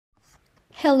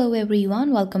Hello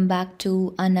everyone, welcome back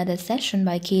to another session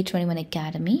by K21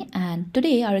 Academy, and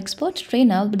today our expert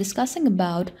trainer will be discussing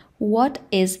about what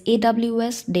is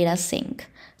AWS DataSync.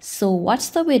 So watch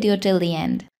the video till the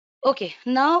end. Okay,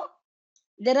 now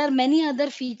there are many other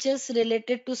features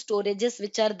related to storages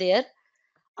which are there,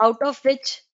 out of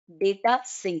which data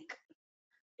sync.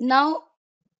 Now,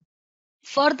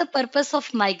 for the purpose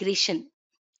of migration,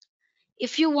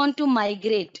 if you want to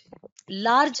migrate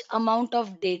large amount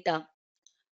of data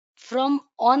from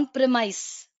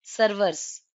on-premise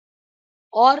servers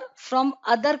or from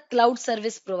other cloud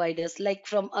service providers like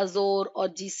from Azure or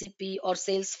GCP or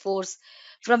Salesforce,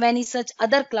 from any such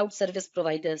other cloud service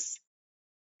providers,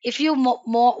 if you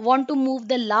want to move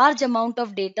the large amount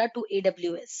of data to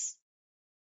AWS.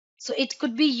 So it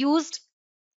could be used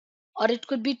or it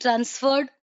could be transferred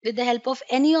with the help of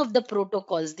any of the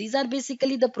protocols. These are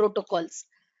basically the protocols: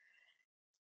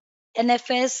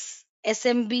 NFS,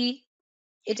 SMB,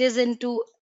 it is into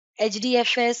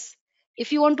HDFS.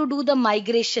 If you want to do the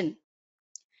migration,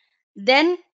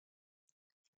 then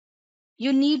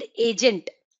you need agent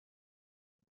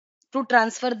to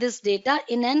transfer this data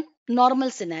in a normal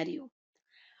scenario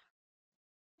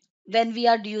when we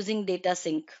are using data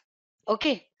sync.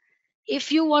 Okay.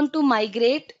 If you want to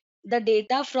migrate the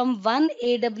data from one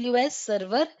AWS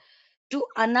server to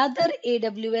another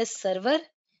AWS server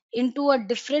into a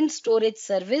different storage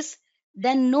service,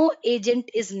 then no agent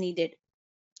is needed.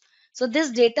 So this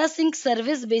data sync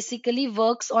service basically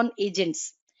works on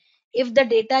agents. If the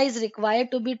data is required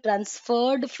to be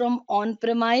transferred from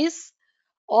on-premise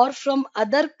or from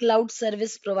other cloud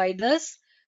service providers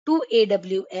to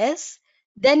AWS,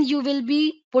 then you will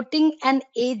be putting an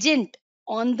agent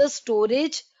on the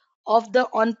storage of the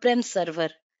on-prem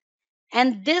server.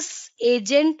 And this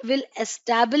agent will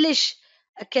establish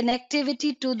a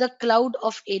connectivity to the cloud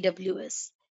of AWS.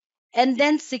 And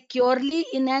then securely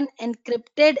in an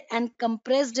encrypted and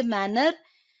compressed manner,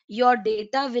 your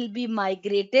data will be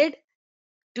migrated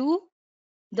to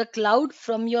the cloud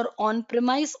from your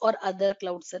on-premise or other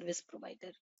cloud service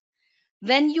provider.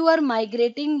 When you are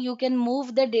migrating, you can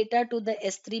move the data to the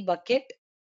S3 bucket.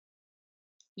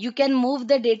 You can move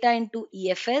the data into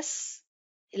EFS,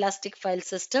 Elastic File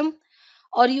System,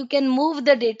 or you can move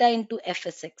the data into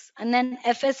FSX. And then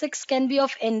FSX can be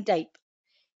of any type.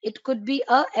 It could be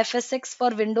a FSX for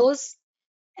Windows,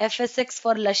 FSX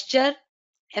for Lustre,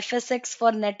 FSX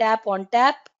for NetApp on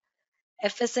tap,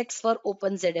 FSX for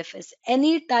OpenZFS.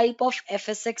 Any type of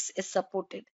FSX is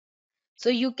supported. So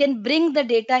you can bring the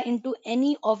data into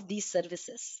any of these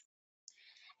services.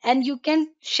 And you can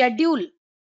schedule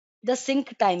the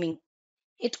sync timing.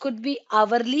 It could be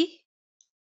hourly,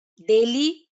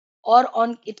 daily, or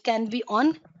on it can be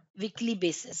on weekly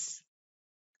basis.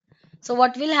 So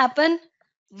what will happen?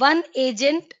 One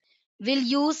agent will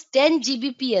use 10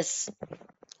 Gbps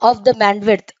of the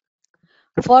bandwidth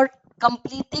for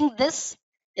completing this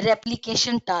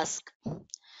replication task.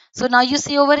 So now you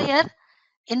see over here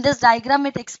in this diagram,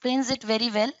 it explains it very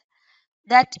well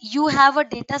that you have a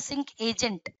data sync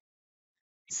agent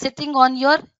sitting on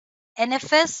your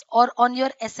NFS or on your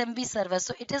SMB server.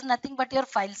 So it is nothing but your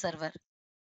file server.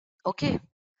 Okay.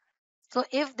 So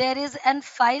if there is an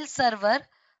file server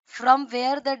from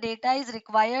where the data is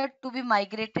required to be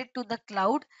migrated to the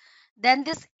cloud, then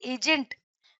this agent,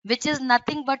 which is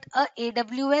nothing but a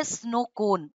AWS snow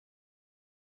cone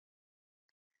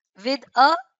with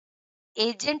a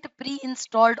agent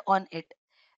pre-installed on it,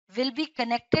 will be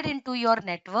connected into your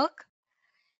network.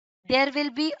 There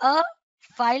will be a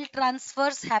file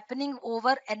transfers happening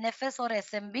over NFS or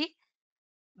SMB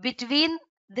between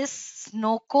this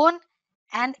snow cone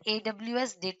and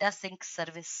AWS DataSync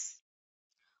service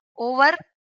over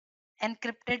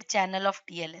encrypted channel of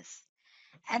TLS.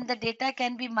 And the data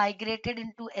can be migrated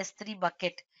into S3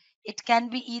 bucket. It can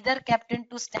be either kept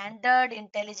into standard,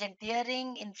 intelligent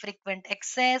tiering, infrequent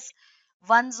access,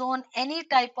 one zone, any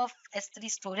type of S3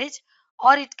 storage,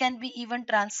 or it can be even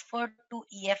transferred to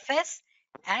EFS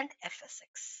and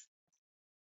FSX.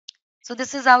 So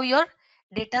this is how your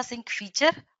data sync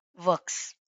feature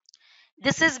works.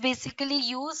 This is basically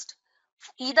used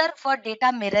either for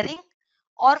data mirroring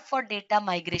or for data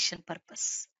migration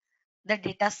purpose. The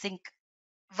data sync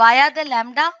via the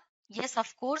Lambda, yes,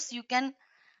 of course, you can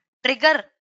trigger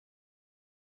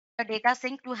the data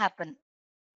sync to happen.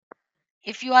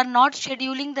 If you are not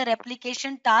scheduling the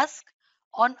replication task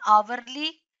on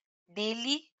hourly,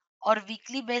 daily, or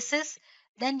weekly basis,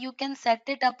 then you can set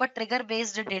it up a trigger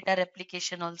based data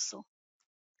replication also.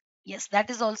 Yes,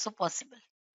 that is also possible.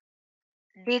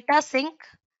 Data sync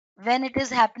when it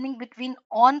is happening between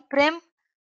on-prem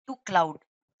to cloud.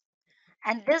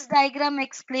 And this diagram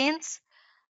explains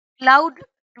cloud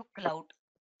to cloud.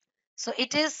 So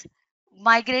it is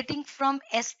migrating from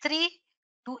S3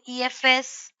 to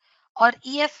EFS, or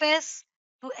EFS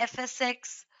to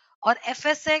FSX, or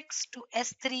FSX to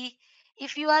S3.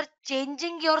 If you are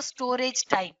changing your storage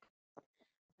type,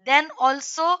 then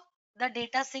also the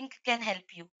data sync can help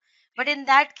you. But in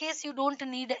that case, you don't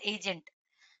need an agent.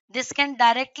 This can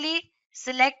directly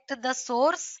select the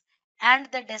source and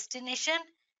the destination,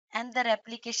 and the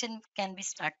replication can be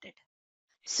started.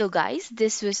 So, guys,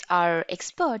 this was our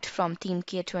expert from Team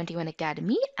K21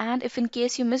 Academy. And if in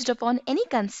case you missed upon any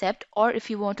concept, or if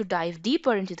you want to dive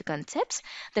deeper into the concepts,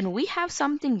 then we have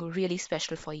something really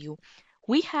special for you.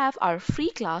 We have our free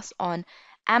class on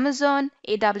Amazon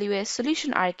AWS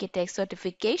Solution Architect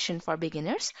Certification for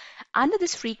Beginners. Under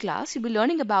this free class, you'll be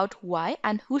learning about why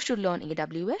and who should learn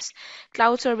AWS,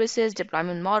 cloud services,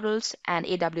 deployment models, and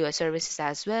AWS services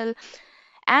as well.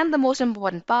 And the most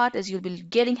important part is you'll be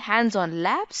getting hands-on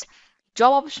labs,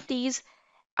 job opportunities,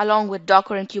 along with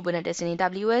Docker and Kubernetes in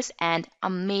AWS, and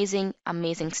amazing,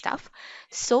 amazing stuff.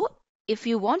 So if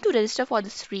you want to register for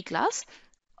this free class,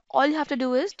 all you have to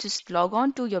do is just log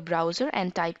on to your browser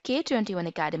and type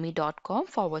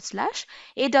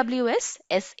k21academy.com/AWS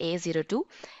SA02.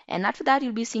 And after that,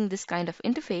 you'll be seeing this kind of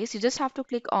interface. You just have to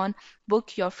click on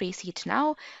book your free seat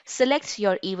now, select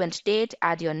your event date,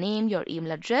 add your name, your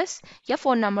email address, your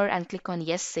phone number, and click on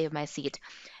yes, save my seat.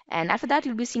 And after that,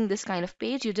 you'll be seeing this kind of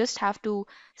page. You just have to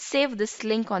save this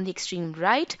link on the extreme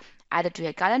right, add it to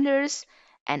your calendars,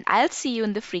 and I'll see you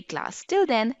in the free class. Till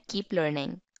then, keep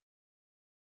learning.